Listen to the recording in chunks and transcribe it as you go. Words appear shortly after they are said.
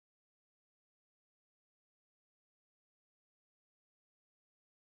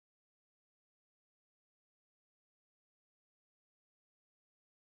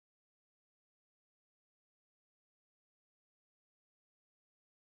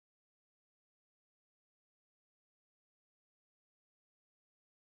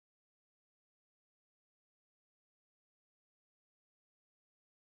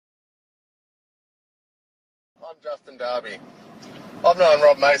I'm Justin Darby. I've known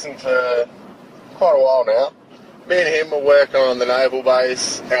Rob Mason for quite a while now. Me and him were working on the naval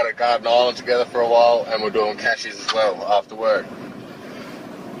base out at Garden Island together for a while, and we're doing caches as well after work.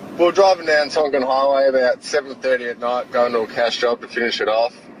 We were driving down Tonkin Highway about 7:30 at night, going to a cache job to finish it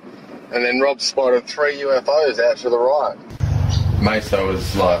off, and then Rob spotted 3 UFOs out to the right. Mesa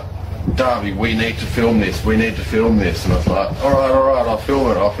was like, "Darby, we need to film this, and I was like, all right, I'll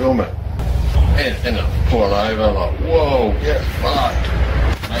film it. And ended up pulling over, like, whoa, get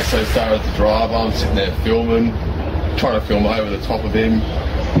fucked. Mesa started to drive, I'm sitting there filming, trying to film over the top of him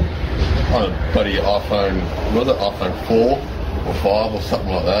on a bloody iPhone 4 or 5 or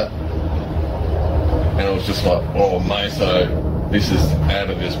something like that. And it was just like, oh, Mesa, this is out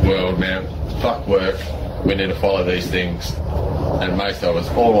of this world, man. Fuck work, we need to follow these things. And Mesa was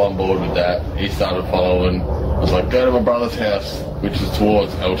all on board with that. He started following. I was like, go to my brother's house, which was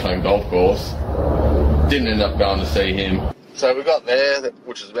towards Elton Golf Course. Didn't end up going to see him. So we got there,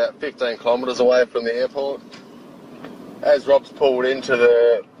 which is about 15 kilometres away from the airport. As Rob's pulled into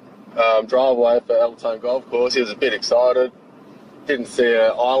the driveway for Elton Golf Course, he was a bit excited. Didn't see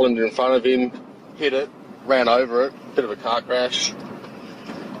an island in front of him, hit it, ran over it, bit of a car crash.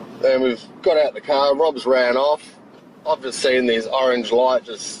 Then we've got out the car, Rob's ran off. I've just seen this orange light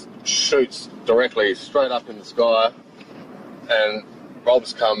just shoots directly straight up in the sky, and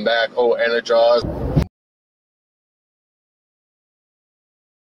Rob's come back all energised.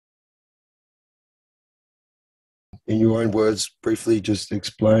 In your own words, briefly just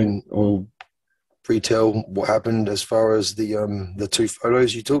explain or retell what happened as far as the 2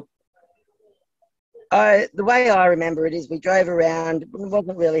 photos you took. The way I remember it is we drove around, it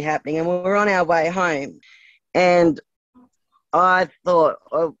wasn't really happening, and we were on our way home. And I thought,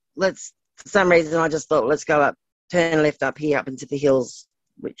 for some reason, I just thought, let's go up, turn left up here, up into the hills,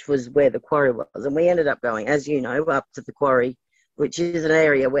 which was where the quarry was. And we ended up going, as you know, up to the quarry, which is an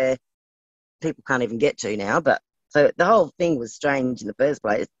area where people can't even get to now. But so the whole thing was strange in the first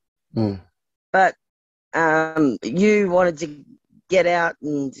place. Mm. But you wanted to get out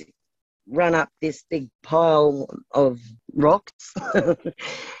and run up this big pile of rocks.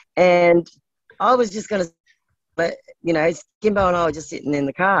 And I was just going to, but, you know, Kimbo and I were just sitting in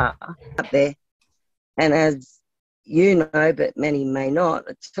the car up there. And as you know, but many may not,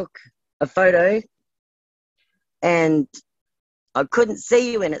 I took a photo and I couldn't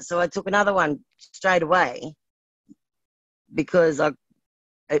see you in it. So I took another one straight away because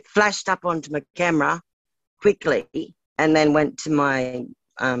it flashed up onto my camera quickly and then went to my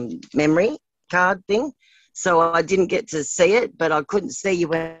memory card thing. So I didn't get to see it, but I couldn't see you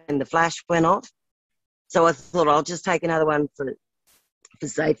when the flash went off. So I thought I'll just take another one for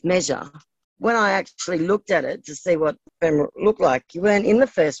safe measure. When I actually looked at it to see what the camera looked like, you weren't in the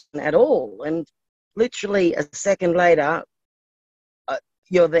first one at all. And literally a second later,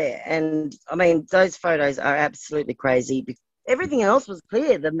 you're there. And, I mean, those photos are absolutely crazy. Everything else was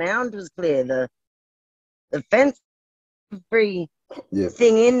clear. The mound was clear. The fence, every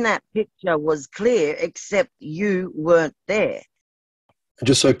thing in that picture was clear, except you weren't there.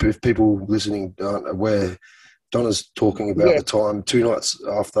 Just so if people listening aren't aware, Donna's talking about the time 2 nights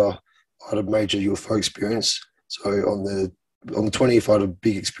after I had a major UFO experience. So on the 20th, I had a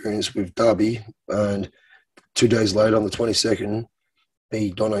big experience with Darby, and 2 days later, on the 22nd,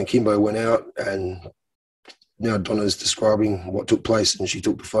 me, Donna, and Kimbo went out, and now Donna's describing what took place, and she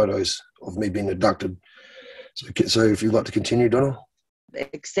took the photos of me being abducted. So if you'd like to continue, Donna.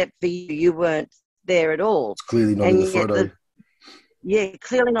 Except for you weren't there at all. It's clearly not in the photo.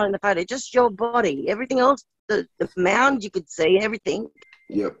 Clearly not in the photo. Just your body. Everything else, the mound you could see, everything.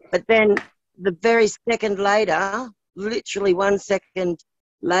 Yep. But then the very second later, literally 1 second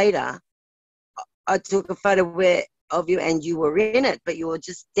later, I took a photo of you and you were in it, but you were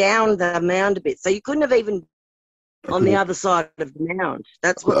just down the mound a bit. So you couldn't have even on the other side of the mound.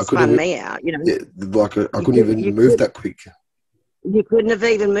 That's what spun me out, you know. Yeah, I couldn't even move that quick. You couldn't have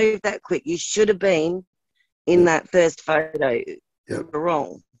even moved that quick. You should have been in that first photo. Yep. You were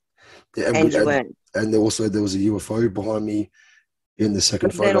wrong. Yeah, and you weren't. And there was a UFO behind me in the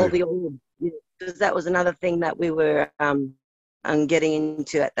second photo. Then all the orbs, because that was another thing that we were getting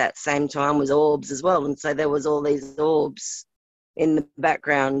into at that same time was orbs as well. And so there was all these orbs in the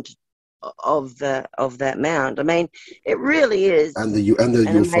background of that mound. I mean, it really is. And the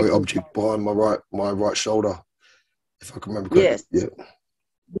UFO object behind my right shoulder, if I can remember correctly.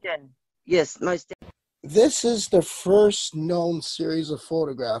 Yes, most definitely. This is the first known series of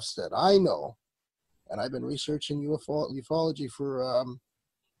photographs that I know, and I've been researching ufology for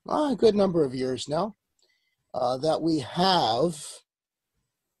a good number of years now, that we have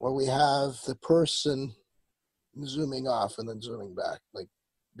the person zooming off and then zooming back, like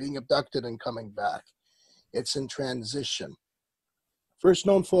being abducted and coming back. It's in transition. First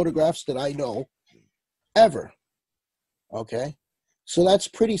known photographs that I know ever. Okay? So that's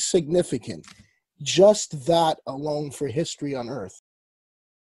pretty significant. Just that alone for history on Earth.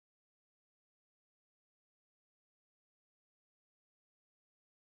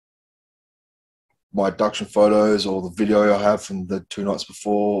 My abduction photos or the video I have from the 2 nights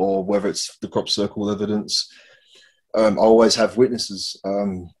before, or whether it's the crop circle evidence, I always have witnesses,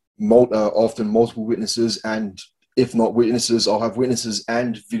 often multiple witnesses, and if not witnesses, I'll have witnesses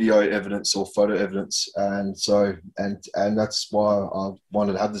and video evidence or photo evidence. And so, and that's why I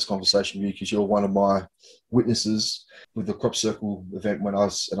wanted to have this conversation with you, because you're one of my witnesses with the crop circle event when I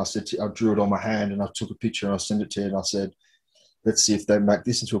said I drew it on my hand and I took a picture and I sent it to you and I said, let's see if they make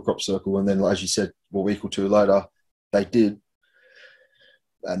this into a crop circle. And then, as you said, what week or two later, they did.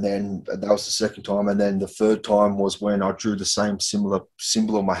 And then that was the second time. And then the third time was when I drew the same similar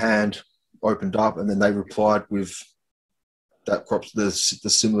symbol on my hand, opened up, and then they replied with that the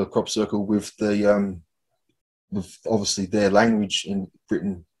similar crop circle with the with obviously their language in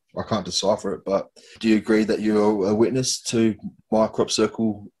Britain. I can't decipher it, but do you agree that you're a witness to my crop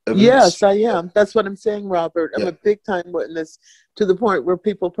circle evidence? Yes, I am. That's what I'm saying, Robert. I'm Yeah. a big time witness, to the point where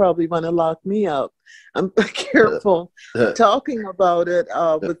people probably want to lock me up. I'm careful talking about it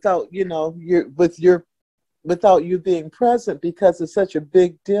without, you know, without you being present, because it's such a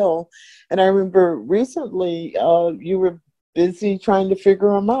big deal. And I remember recently you were busy trying to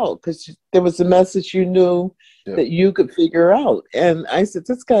figure them out because there was a message you knew that you could figure out. And I said,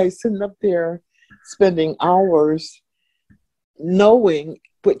 this guy's sitting up there spending hours knowing,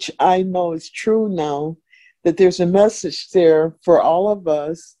 which I know is true now, that there's a message there for all of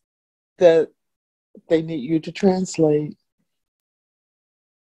us that they need you to translate.